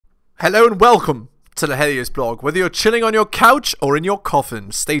Hello and welcome to the Helios blog. Whether you're chilling on your couch or in your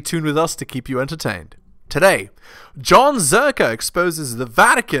coffin, stay tuned with us to keep you entertained. Today, Jon Zherka exposes the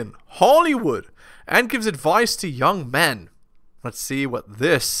Vatican, Hollywood, and gives advice to young men. Let's see what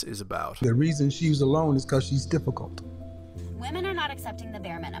this is about. The reason she's alone is because she's difficult. Women are not accepting the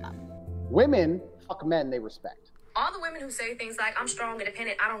bare minimum. Women fuck men they respect. All the women who say things like, I'm strong,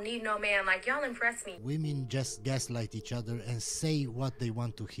 independent, I don't need no man, like, y'all impress me. Women just gaslight each other and say what they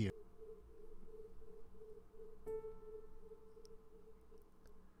want to hear.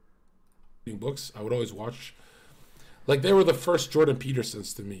 Books I would always watch, like they were the first Jordan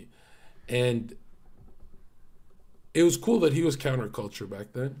Petersons to me, and it was cool that he was counterculture back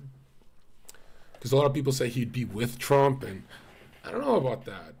then, because a lot of people say he'd be with Trump, and I don't know about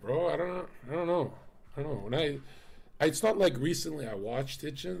that, bro. I don't know. When it's not like recently I watched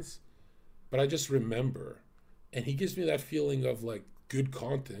Hitchens, but I just remember, and he gives me that feeling of like good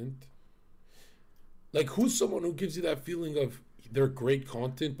content. Like, who's someone who gives you that feeling of they're great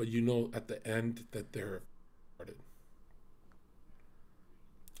content, but you know at the end that they're retarded?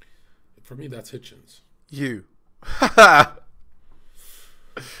 For me, that's Hitchens. You. What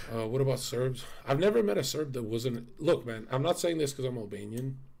about Serbs? I've never met a Serb that wasn't... Look, man, I'm not saying this because I'm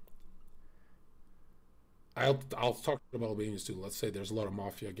Albanian. I'll talk about Albanians too. Let's say there's a lot of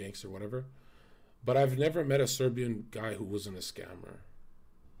mafia, gangster, whatever. But I've never met a Serbian guy who wasn't a scammer.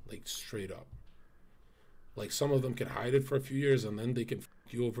 Like, straight up. Like, some of them can hide it for a few years and then they can fuck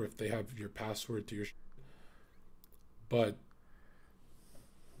you over if they have your password to your But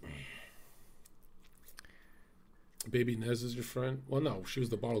Baby Nez is your friend? Well, no, she was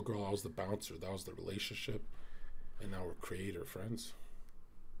the bottle girl, I was the bouncer. That was the relationship. And now we're creator friends.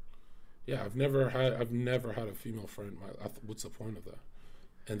 Yeah, I've never had a female friend. What's the point of that?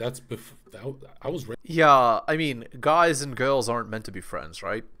 And that's before I was ready. Yeah, I mean, guys and girls aren't meant to be friends,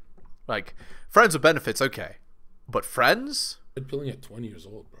 right? Like, friends with benefits, okay. But friends? Red pilling at 20 years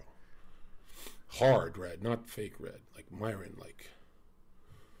old, bro. Hard red, not fake red. Like Myron, like.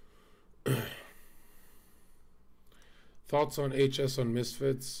 Thoughts on HS on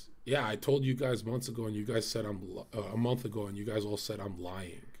Misfits? Yeah, I told you guys months ago, and you guys said a month ago, and you guys all said I'm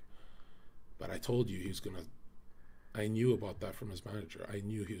lying. But I told you he was gonna. I knew about that from his manager. I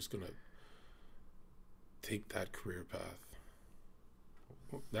knew he was gonna take that career path.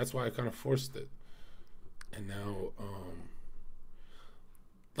 That's why I kind of forced it. And now,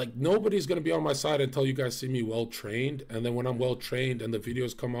 like, nobody's going to be on my side until you guys see me well-trained. And then when I'm well-trained and the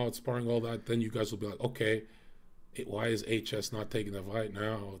videos come out, sparring, all that, then you guys will be like, okay, why is HS not taking the fight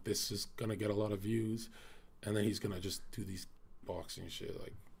now? This is going to get a lot of views. And then he's going to just do these boxing shit.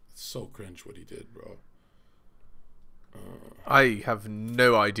 Like, it's so cringe what he did, bro. I have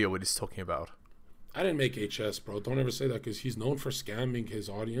no idea what he's talking about. I didn't make HS, bro. Don't ever say that, because he's known for scamming his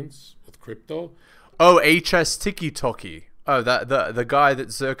audience with crypto. Oh, HS Tiki Toki. Oh, the guy that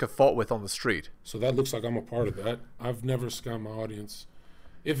Zherka fought with on the street. So that looks like I'm a part of that. I've never scammed my audience.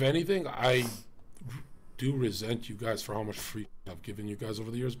 If anything, I do resent you guys for how much free I've given you guys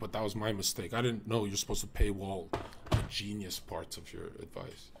over the years, but that was my mistake. I didn't know you're supposed to paywall the genius parts of your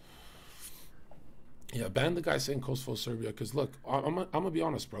advice. Yeah, ban the guy saying Kosovo, Serbia, because look, I'm gonna be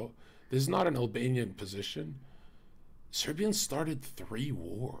honest, bro. This is not an Albanian position. Serbians started 3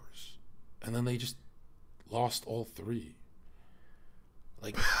 wars, and then they just lost all 3.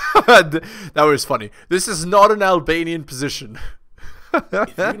 Like, that was funny. This is not an Albanian position.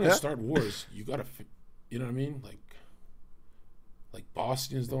 if you're gonna start wars, you gotta, you know what I mean? Like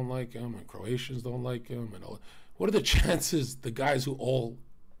Bosnians don't like him, and Croatians don't like him, and all. What are the chances the guys who all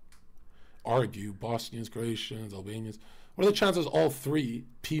argue, Bosnians, Croatians, Albanians, what are the chances all 3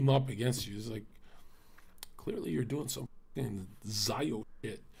 team up against you? It's like, clearly you're doing some fucking Zayo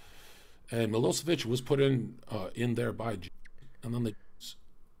shit. And Milosevic was put in there by G, and then they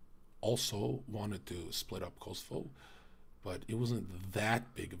also wanted to split up Kosovo, but it wasn't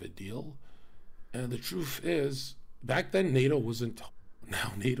that big of a deal. And the truth is, back then NATO wasn't.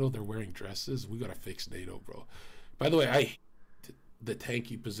 Now NATO, they're wearing dresses. We gotta fix NATO, bro. By the way, I hate the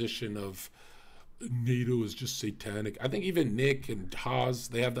tanky position of NATO is just satanic. I think even Nick and Haas,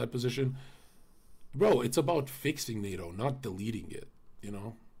 they have that position. Bro, it's about fixing NATO, not deleting it, you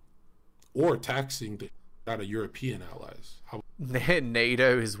know? Or taxing the out of European allies.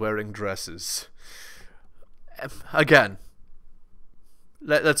 NATO is wearing dresses. Again,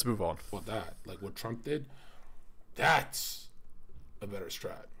 let's move on. What that? Like what Trump did? That's a better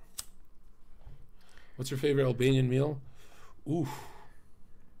strat. What's your favorite Albanian meal? Ooh.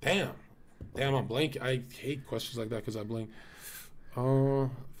 Damn, I'm blank. I hate questions like that because I blank.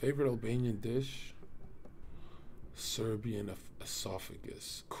 Favorite Albanian dish? Serbian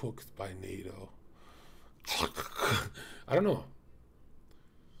esophagus cooked by NATO. I don't know.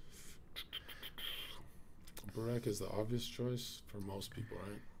 Barack is the obvious choice for most people,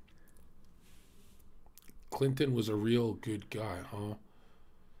 right? Clinton was a real good guy, huh?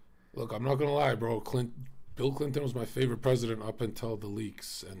 Look, I'm not gonna lie, bro. Bill Clinton was my favorite president up until the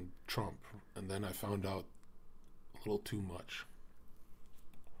leaks and Trump, and then I found out a little too much.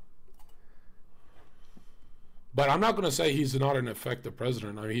 But I'm not gonna say he's not an effective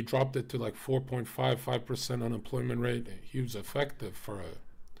president. I mean, he dropped it to like 4.55% unemployment rate. He was effective for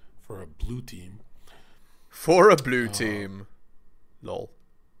a blue team. For a blue team. Lol.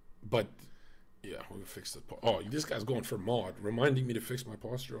 But yeah, we fixed it. Oh, this guy's going for mod, reminding me to fix my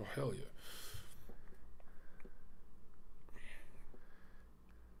posture. Oh, hell yeah.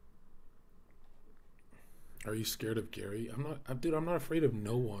 Are you scared of Gary? I'm not, dude, I'm not afraid of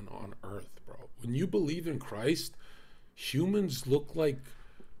no one on earth, bro. When you believe in Christ, humans look like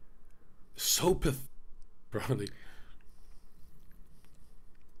so pathetic, bro.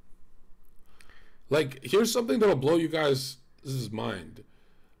 Like, here's something that'll blow you guys' mind.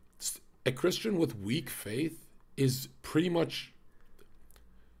 A Christian with weak faith is pretty much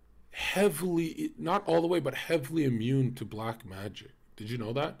heavily, not all the way, but heavily immune to black magic. Did you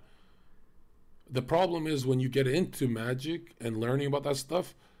know that? The problem is when you get into magic and learning about that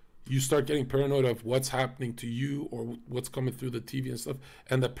stuff, you start getting paranoid of what's happening to you or what's coming through the TV and stuff.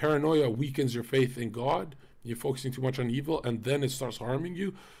 And the paranoia weakens your faith in God. You're focusing too much on evil, and then it starts harming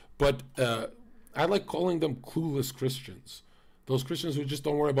you. But I like calling them clueless Christians. Those Christians who just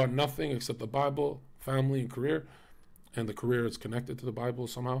don't worry about nothing except the Bible, family, and career. And the career is connected to the Bible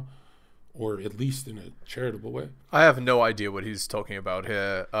somehow, or at least in a charitable way. I have no idea what he's talking about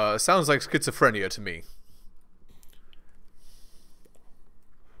here. Sounds like schizophrenia to me.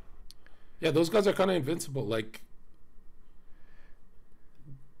 Yeah, those guys are kind of invincible. Like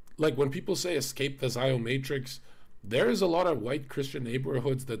when people say escape the Zion Matrix, there is a lot of white Christian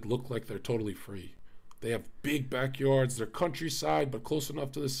neighborhoods that look like they're totally free. They have big backyards, they're countryside, but close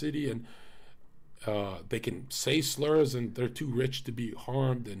enough to the city, and they can say slurs, and they're too rich to be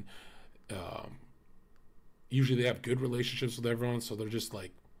harmed, and usually they have good relationships with everyone, so they're just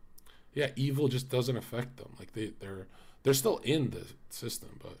like, yeah, evil just doesn't affect them. Like they're still in the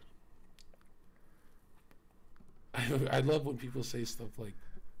system, but I love when people say stuff like,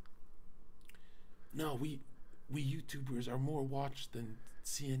 no, we YouTubers are more watched than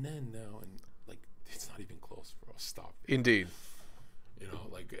CNN now, and like, it's not even close, bro. Stop. Indeed. You know,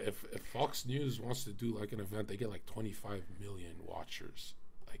 like if Fox News wants to do like an event, they get like 25 million watchers.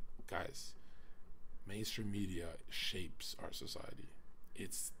 Like, guys, mainstream media shapes our society.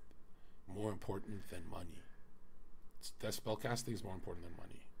 It's more important than money. That spellcasting is more important than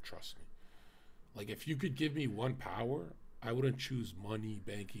money. Trust me. Like, if you could give me one power, I wouldn't choose money,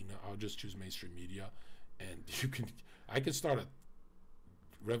 banking. I would just choose mainstream media. And I could start a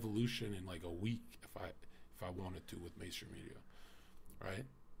revolution in like a week if I wanted to with mainstream media, right?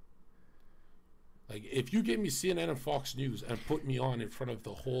 Like, if you gave me CNN and Fox News and put me on in front of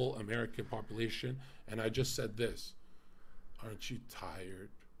the whole American population, and I just said this, aren't you tired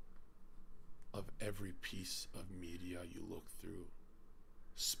of every piece of media you look through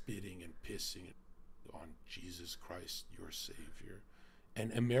spitting and pissing on Jesus Christ, your Savior?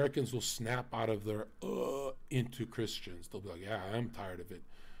 And Americans will snap out of their into Christians. They'll be like, yeah, I'm tired of it.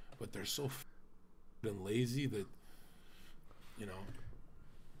 But they're so and lazy that, you know,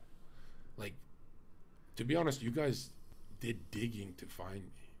 like, to be honest, you guys did digging to find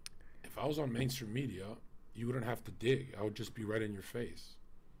me. If I was on mainstream media, you wouldn't have to dig. I would just be right in your face.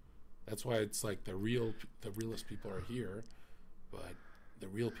 That's why it's like the realest people are here, but the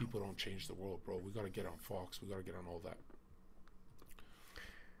real people don't change the world, bro. We got to get on Fox. We got to get on all that.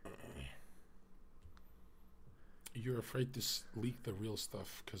 You're afraid to leak the real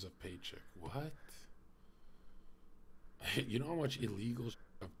stuff because of paycheck. What? You know how much illegal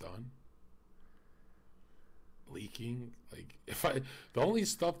I've done? Leaking? Like, the only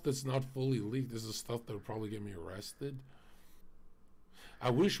stuff that's not fully leaked is the stuff that would probably get me arrested. I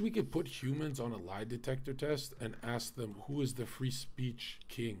wish we could put humans on a lie detector test and ask them who is the free speech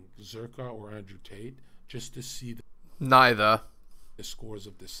king, Zherka or Andrew Tate, just to see Neither. the scores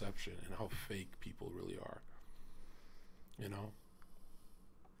of deception and how fake people really are. You know?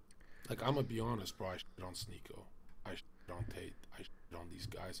 Like, I'm gonna be honest, bro. I shit on Sneeko. I shit on Tate. I shit on these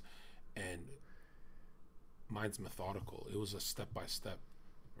guys. And mine's methodical. It was a step-by-step,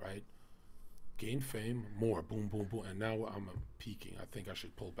 right? Gain fame, more, boom, boom, boom. And now I'm peaking. I think I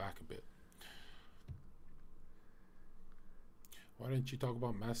should pull back a bit. Why didn't you talk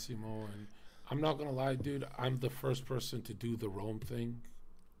about Massimo? And I'm not gonna lie, dude. I'm the first person to do the Rome thing.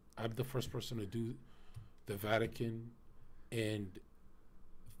 I'm the first person to do the Vatican, and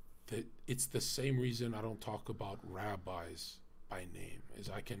it's the same reason I don't talk about rabbis by name, is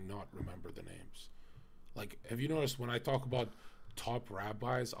I cannot remember the names. Like, have you noticed when I talk about top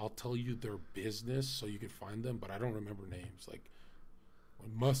rabbis, I'll tell you their business so you can find them, but I don't remember names. Like,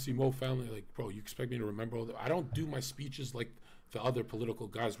 when Massimo family, like, bro, you expect me to remember all that? I don't do my speeches like the other political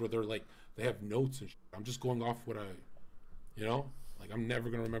guys where they're like, they have notes and shit. I'm just going off what you know? Like, I'm never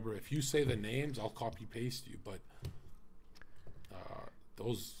going to remember. If you say the names, I'll copy paste you, but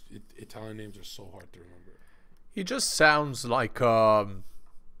those Italian names are so hard to remember. He just sounds like a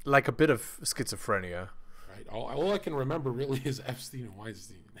bit of schizophrenia. Right. All I can remember really is Epstein and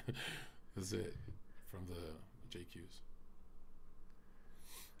Weinstein. That's it from the JQs.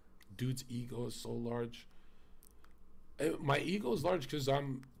 Dude's ego is so large. My ego is large because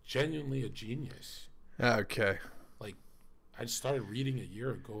I'm genuinely a genius. Okay. Like, I started reading a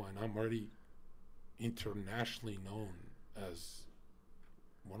year ago, and I'm already internationally known as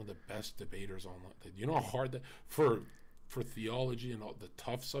one of the best debaters online. You know how hard that for theology and all the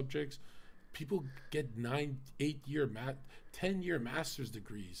tough subjects, people get 10-year master's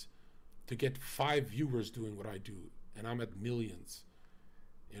degrees to get 5 viewers doing what I do, and I'm at millions.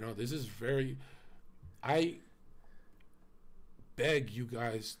 You know, this is I beg you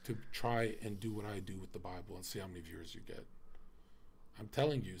guys to try and do what I do with the Bible and see how many viewers you get. I'm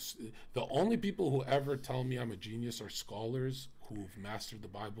telling you, the only people who ever tell me I'm a genius are scholars who've mastered the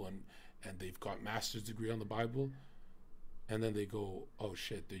Bible and they've got master's degree on the Bible, and then they go, oh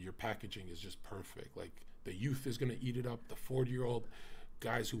shit, your packaging is just perfect. Like, the youth is going to eat it up. The 40-year-old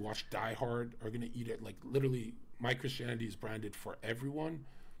guys who watch Die Hard are going to eat it. Like, literally, my Christianity is branded for everyone.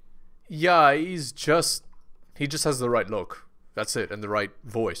 Yeah, he just has the right look. That's it, and the right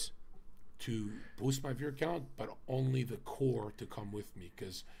voice. To boost my viewer count, but only the core to come with me,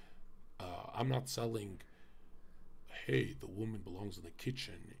 because I'm not selling, hey, the woman belongs in the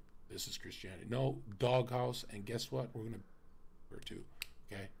kitchen. This is Christianity. No, doghouse, and guess what? We're going to her too,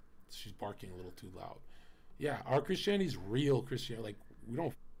 okay? She's barking a little too loud. Yeah, our Christianity is real Christianity. Like, we don't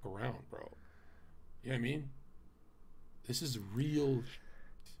f around, bro. You know what I mean? This is real.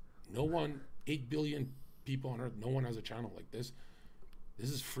 No one, 8 billion people on earth, no one has a channel like this. This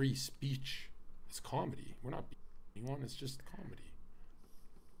is free speech. It's comedy. We're not being one. It's just comedy.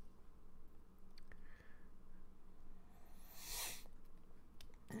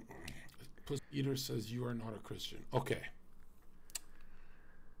 Pussy Eater says you are not a Christian. Okay.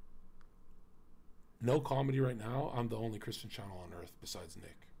 No comedy right now. I'm the only Christian channel on earth besides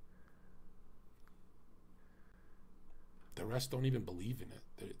Nick. The rest don't even believe in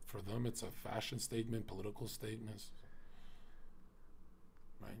it. For them, it's a fashion statement, political statements.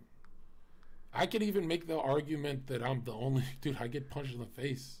 Right? I could even make the argument that I'm the only dude. I get punched in the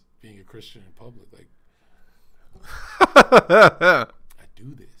face being a Christian in public. Like, I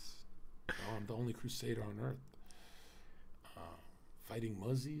do this. I'm the only crusader on earth. Fighting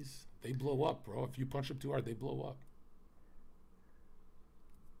muzzies, they blow up, bro. If you punch them too hard, they blow up.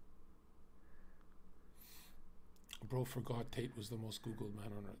 Bro forgot Tate was the most Googled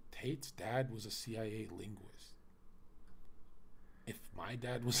man on earth. Tate's dad was a CIA linguist. If my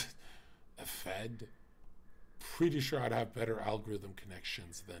dad was a Fed, pretty sure I'd have better algorithm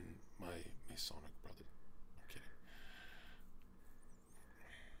connections than my Masonic brother. I'm kidding.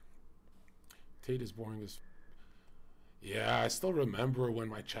 Tate is boring as... Yeah, I still remember when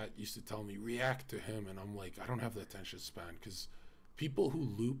my chat used to tell me, react to him, and I'm like, I don't have the attention span, because people who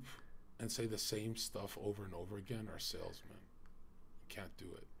loop and say the same stuff over and over again are salesmen. You can't do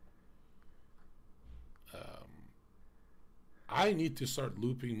it. I need to start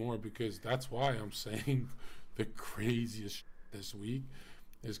looping more, because that's why I'm saying the craziest shit this week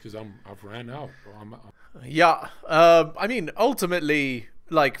is because I've ran out. Bro. Yeah, I mean, ultimately,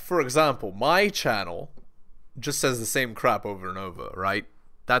 like, for example, my channel just says the same crap over and over, right?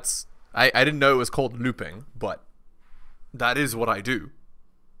 That's I didn't know it was called looping, but that is what I do.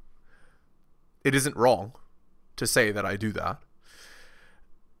 It isn't wrong to say that I do that.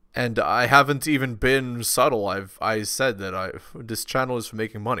 And I haven't even been subtle. I said that this channel is for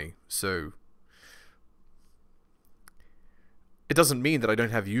making money. So it doesn't mean that I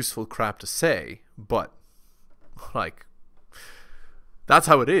don't have useful crap to say, but like, that's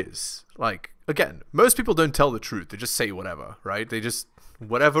how it is. Like, again, most people don't tell the truth. They just say whatever, right? They just,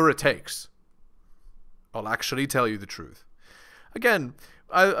 whatever it takes. I'll actually tell you the truth. Again,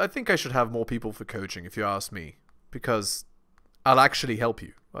 I think I should have more people for coaching, if you ask me, because I'll actually help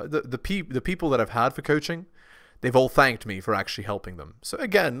you. The people that I've had for coaching, they've all thanked me for actually helping them. So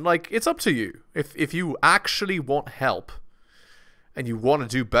again, like, it's up to you. If you actually want help and you want to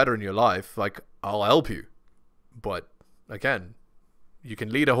do better in your life, like, I'll help you. But again, you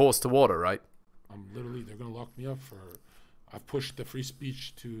can lead a horse to water, right? They're gonna lock me up for. I've pushed the free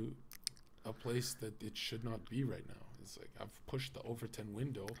speech to a place that it should not be right now. It's like I've pushed the Overton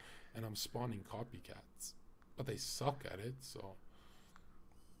window, and I'm spawning copycats, but they suck at it. So,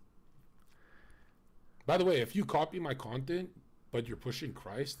 by the way, if you copy my content, but you're pushing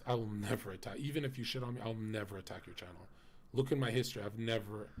Christ, I will never attack. Even if you shit on me, I'll never attack your channel. Look in my history. I've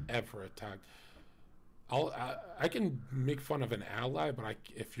never ever attacked. I can make fun of an ally, but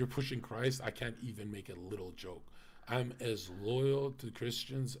if you're pushing Christ, I can't even make a little joke. I'm as loyal to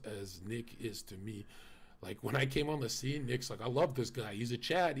Christians as Nick is to me. Like, when I came on the scene, Nick's like, I love this guy. He's a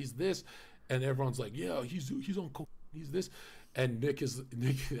Chad. He's this. And everyone's like, yeah, he's on coke. He's this. And Nick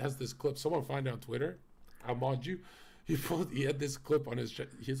has this clip. Someone find it on Twitter. I'll mod you. He had this clip on his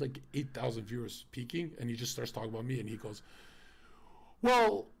channel. He has like 8,000 viewers peaking. And he just starts talking about me. And he goes,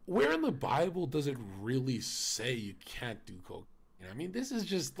 well, where in the Bible does it really say you can't do coke? You know, I mean, this is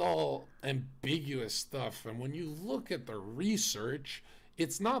just all ambiguous stuff. And when you look at the research,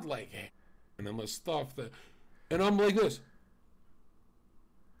 it's not like, hey, and then the stuff that, and I'm like this,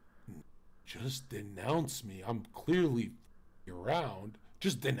 just denounce me. I'm clearly around.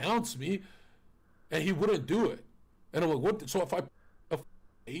 Just denounce me. And he wouldn't do it. And I'm like, what? So if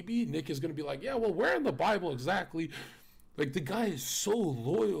maybe Nick is going to be like, yeah, well, where in the Bible exactly? Like, the guy is so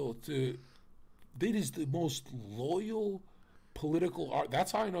loyal to, that is the most loyal political art.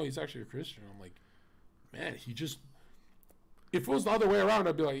 That's how I know he's actually a Christian. I'm like, man, he just, if it was the other way around,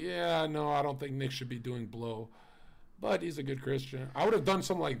 I'd be like, yeah, no, I don't think Nick should be doing blow. But he's a good Christian. I would have done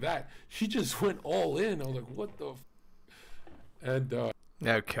something like that. He just went all in. I was like, what the And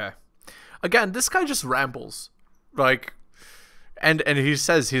Okay. Again, this guy just rambles. Like, and he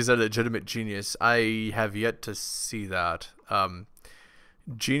says he's a legitimate genius. I have yet to see that.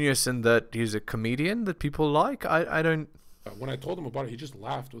 Genius in that he's a comedian that people like. I don't. When I told him about it, he just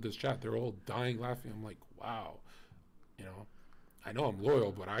laughed with his chat. They're all dying laughing. I'm like, wow, you know, I know I'm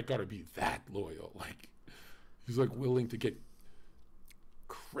loyal, but I gotta be that loyal. Like, he's like willing to get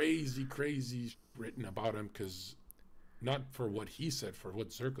crazy written about him, because not for what he said, for what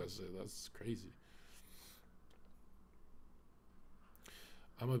Zherka said. That's crazy.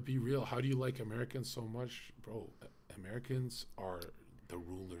 I'm gonna be real. How do you like Americans so much, bro? Americans are the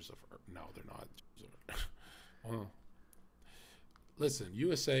rulers of Earth. No, they're not. Well, listen,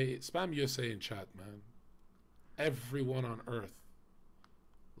 USA, spam USA in chat, man. Everyone on Earth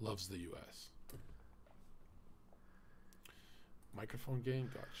loves the US. Microphone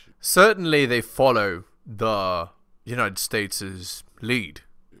game, got you. Certainly, they follow the United States' lead.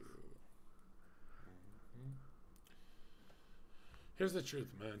 Here's the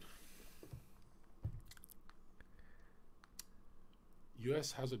truth, man.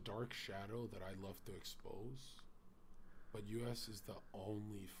 US has a dark shadow that I love to expose, but US is the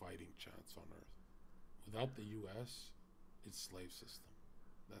only fighting chance on Earth. Without the US, it's slave system.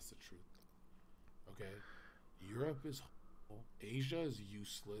 That's the truth. Okay? Europe is horrible. Asia is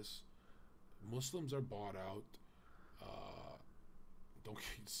useless. Muslims are bought out.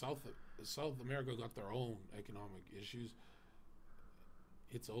 South America got their own economic issues.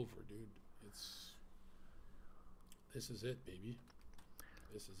 It's over, dude. This is it, baby.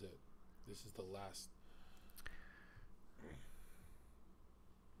 This is it. This is the last.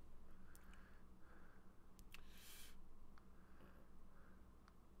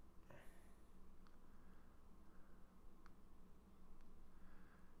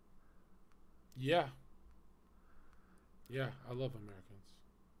 Yeah. Yeah, I love Americans.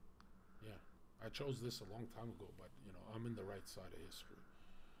 Yeah. I chose this a long time ago, but, you know, I'm in the right side of history.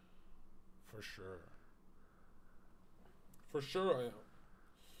 For sure. For sure I am.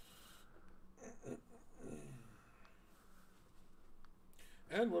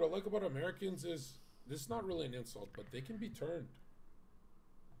 And what I like about Americans is, this is not really an insult, but they can be turned.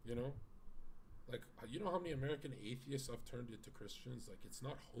 You know? Like, you know how many American atheists I've turned into Christians? Like, it's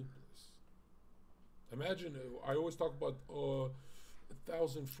not hopeless. Imagine, I always talk about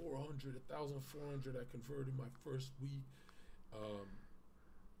 1,400 I converted my first week.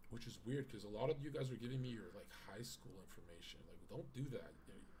 Which is weird, because a lot of you guys are giving me your like high school information. Like, don't do that.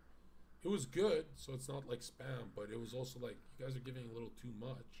 It was good, so it's not like spam, but it was also like, you guys are giving a little too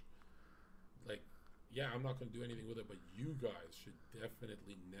much. Like, yeah, I'm not going to do anything with it, but you guys should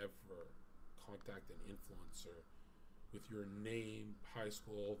definitely never contact an influencer with your name, high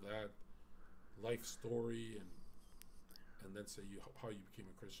school, all that, life story, and then say how you became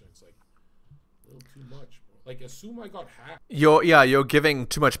a Christian. It's like a little too much, bro. Like, assume I got hacked You're giving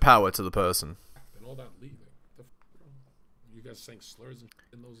too much power to the person. and all that leaving. You guys saying slurs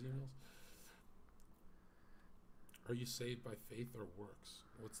in those emails? Are you saved by faith or works?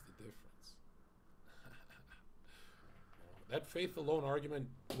 What's the difference? That faith alone argument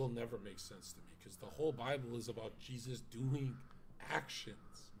will never make sense to me, because the whole Bible is about Jesus doing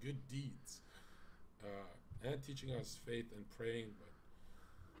actions, good deeds, and teaching us faith and praying. But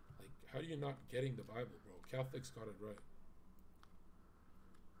like, how are you not getting the Bible, bro? Catholics got it right.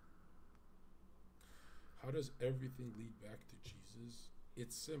 How does everything lead back to Jesus?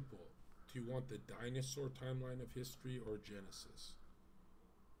 It's simple. Do you want the dinosaur timeline of history or Genesis?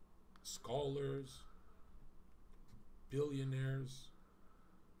 Scholars, billionaires,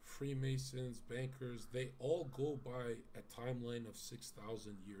 Freemasons, bankers, they all go by a timeline of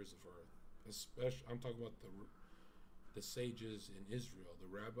 6,000 years of Earth. Especially, I'm talking about the sages in Israel, the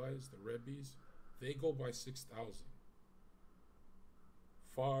rabbis, the rebbes. They go by 6,000.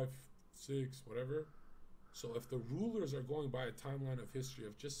 5, 6, whatever. So if the rulers are going by a timeline of history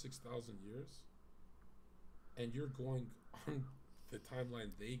of just 6,000 years, and you're going on the timeline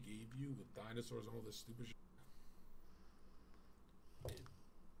they gave you with dinosaurs and all this stupid shit,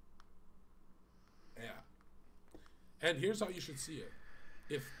 yeah. And here's how you should see it.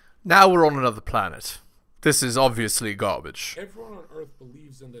 If Now we're on another planet. This is obviously garbage. everyone on Earth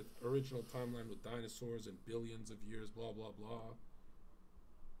believes in the original timeline with dinosaurs and billions of years, blah, blah, blah,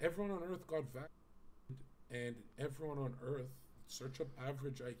 everyone on Earth got vaccinated, and everyone on Earth, search up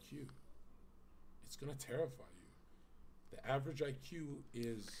average IQ. It's going to terrify you. The average IQ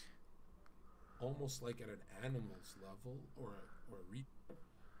is almost like at an animal's level or a retard.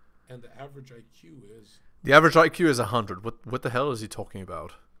 And the average IQ is... The average IQ is 100. What the hell is he talking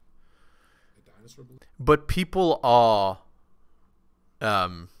about? a dinosaur But people are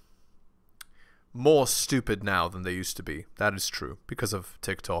more stupid now than they used to be. That is true because of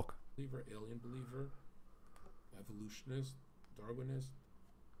TikTok. believer, alien believer, evolutionist, Darwinist.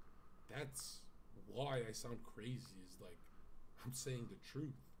 That's why I sound crazy. Is like, I'm saying the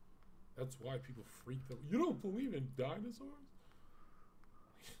truth. That's why people freak out. You don't believe in dinosaurs?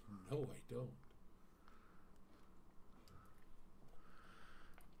 No, I don't.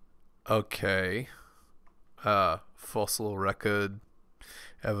 Okay. Fossil record,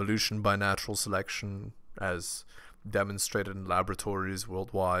 evolution by natural selection as demonstrated in laboratories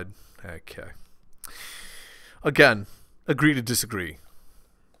worldwide. Okay. Again, agree to disagree.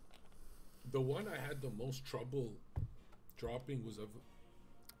 The one I had the most trouble dropping was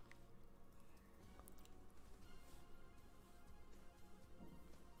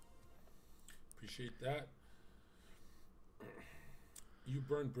appreciate that. You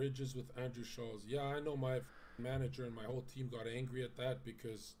burned bridges with Andrew Schulz. Yeah, I know my manager and my whole team got angry at that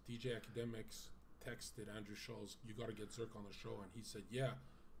because DJ Academics texted Andrew Schulz, you got to get Zherka on the show. And he said, yeah,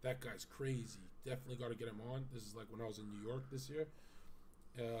 that guy's crazy. Definitely got to get him on. This is like when I was in New York this year.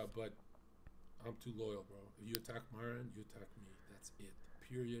 But I'm too loyal, bro. If you attack Myron, you attack me. That's it.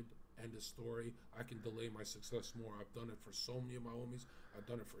 Period. End of story. I can delay my success more. I've done it for so many of my homies. I've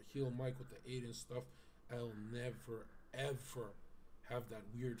done it for Heel Mike with the 8 and stuff. I'll never, ever have that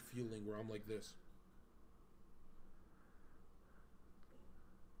weird feeling where I'm like this.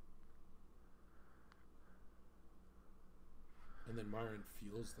 And then Myron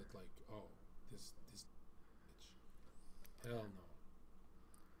feels that like, oh, this bitch. Hell no.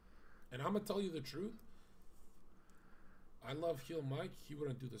 And I'm gonna tell you the truth. I love Heel Mike. He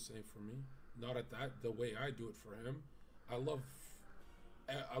wouldn't do the same for me. Not at that the way I do it for him. I love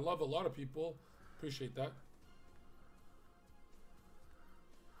a lot of people. Appreciate that.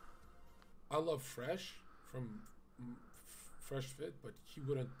 I love Fresh from Fresh Fit, but he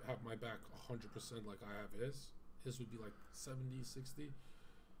wouldn't have my back 100% like I have his. His would be like 70, 60.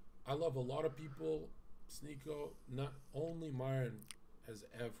 I love a lot of people. Sneeko, not only Myron has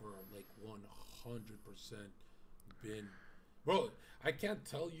ever like 100% been. Bro, I can't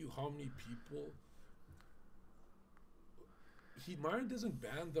tell you how many people. Myron doesn't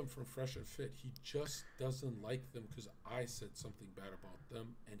ban them from Fresh and Fit. He just doesn't like them because I said something bad about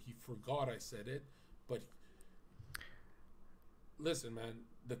them, and he forgot I said it. But listen, man,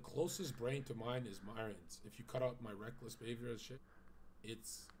 the closest brain to mine is Myron's. If you cut out my reckless behavior and shit,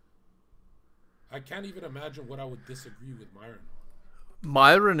 I can't even imagine what I would disagree with Myron on.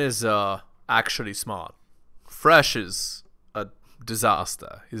 Myron is actually smart. Fresh is a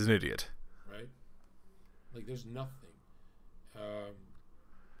disaster. He's an idiot. Right? Like, there's nothing.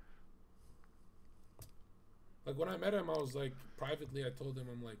 Like, when I met him, I was like, privately, I told him,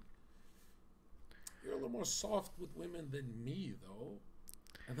 I'm like, you're a little more soft with women than me, though.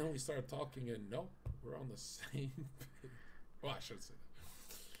 And then we started talking, and no, we're on the same page. Well, I should say that.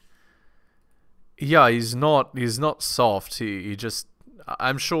 Yeah, he's not soft. He just,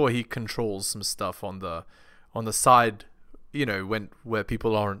 I'm sure he controls some stuff on the side, you know, where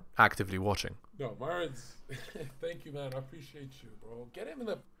people aren't actively watching. No, Myron's. Thank you, man. I appreciate you, bro. Get him in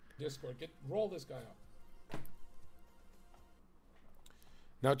the Discord. Roll this guy up.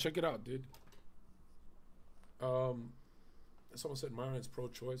 Now check it out, dude. Someone said Myron's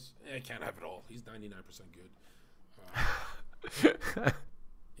pro-choice. I can't have it all. He's 99% good.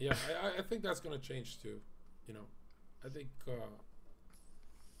 Yeah, I think that's gonna change too. You know, I think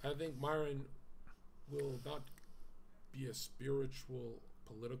Myron will not be a spiritual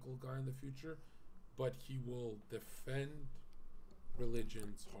political guy in the future, but he will defend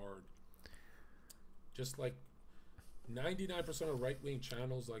religions hard. Just like 99% of right-wing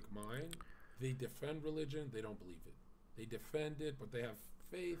channels like mine, they defend religion, they don't believe it. They defend it, but they have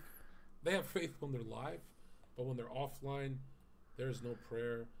faith. They have faith when they're live, but when they're offline, there's no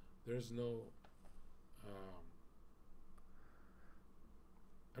prayer, there's no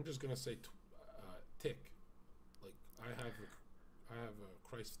I'm just gonna say tick. Like I have a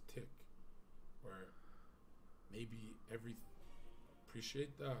Christ tick where maybe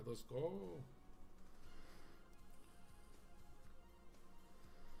appreciate that. Let's go.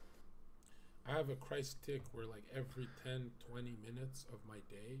 I have a Christ tick where like every 10, 20 minutes of my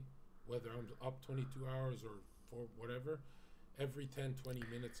day, whether I'm up 22 hours or for whatever, every 10, 20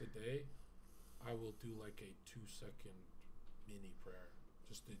 minutes a day, I will do like a 2-second mini prayer.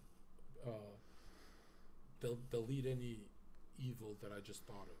 Just to delete any evil that I just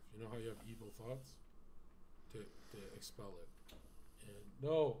thought of. You know how you have evil thoughts? To expel it. And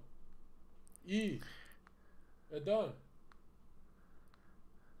no. Done.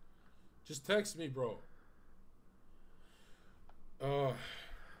 Just text me, bro.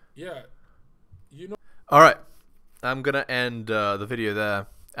 Yeah. You know. All right. I'm going to end the video there.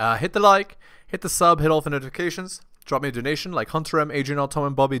 Hit the like, hit the sub, hit all the notifications. Drop me a donation like Hunter M, Adrian R, Tom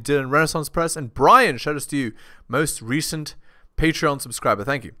and Bobby, Dylan, Renaissance Press, and Brian. Shout out to you, most recent Patreon subscriber.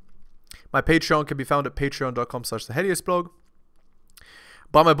 Thank you. My Patreon can be found at patreon.com/theheliosblog.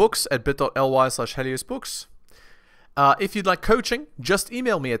 Buy my books at bit.ly/heliosbooks. If you'd like coaching, just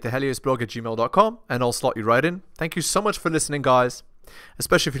email me at theheliosblog@gmail.com and I'll slot you right in. Thank you so much for listening, guys.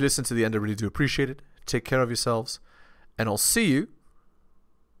 Especially if you listen to the end, I really do appreciate it. Take care of yourselves, and I'll see you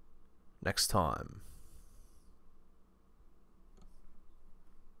next time.